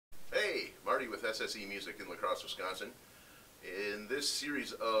Marty with SSE Music in La Crosse, Wisconsin. In this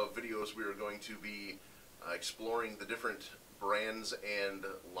series of videos we are going to be exploring the different brands and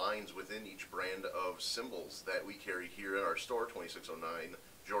lines within each brand of cymbals that we carry here in our store, 2609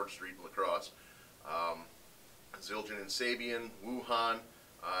 George Street in La Crosse. Zildjian and Sabian, Wuhan,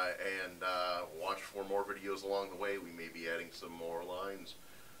 and watch for more videos along the way. We may be adding some more lines.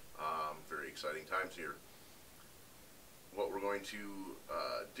 Very exciting times here. What we're going to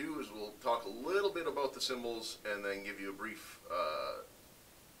do is we'll talk a little bit about the cymbals and then give you a brief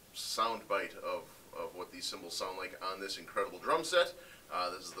sound bite of what these cymbals sound like on this incredible drum set.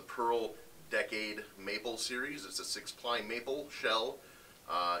 This is the Pearl Decade Maple Series. It's a 6-ply maple shell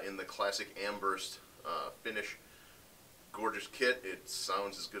in the classic Amburst finish. Gorgeous kit. It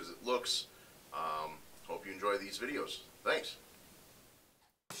sounds as good as it looks. Hope you enjoy these videos. Thanks.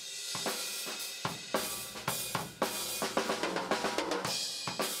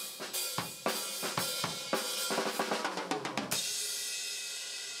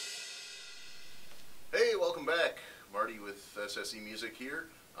 Hey, welcome back. Marty with SSE Music here.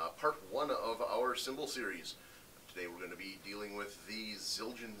 Part 1 of our cymbal series. Today we're going to be dealing with the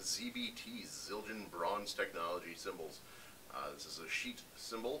Zildjian ZBT, Zildjian Bronze Technology cymbals. This is a sheet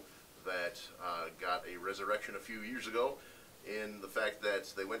cymbal that got a resurrection a few years ago in the fact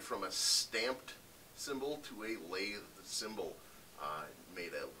that they went from a stamped cymbal to a lathed cymbal. It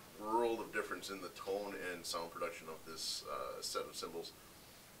made a world of difference in the tone and sound production of this set of cymbals.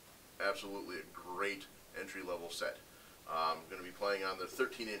 Absolutely a great entry-level set. I'm going to be playing on the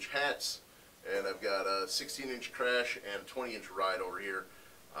 13-inch hats, and I've got a 16-inch crash and 20-inch ride over here.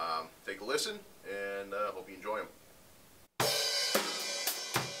 Take a listen, and hope you enjoy them.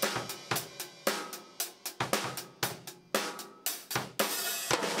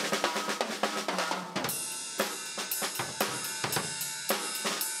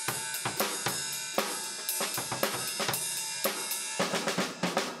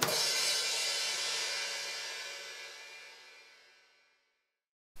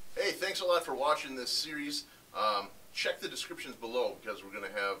 Hey, thanks a lot for watching this series. Check the descriptions below because we're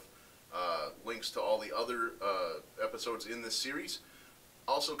going to have links to all the other episodes in this series.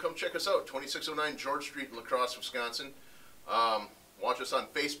 Also, come check us out, 2609 George Street in La Crosse, Wisconsin. Watch us on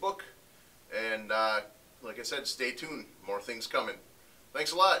Facebook, and like I said, stay tuned. More things coming.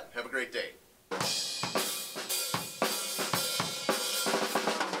 Thanks a lot. Have a great day.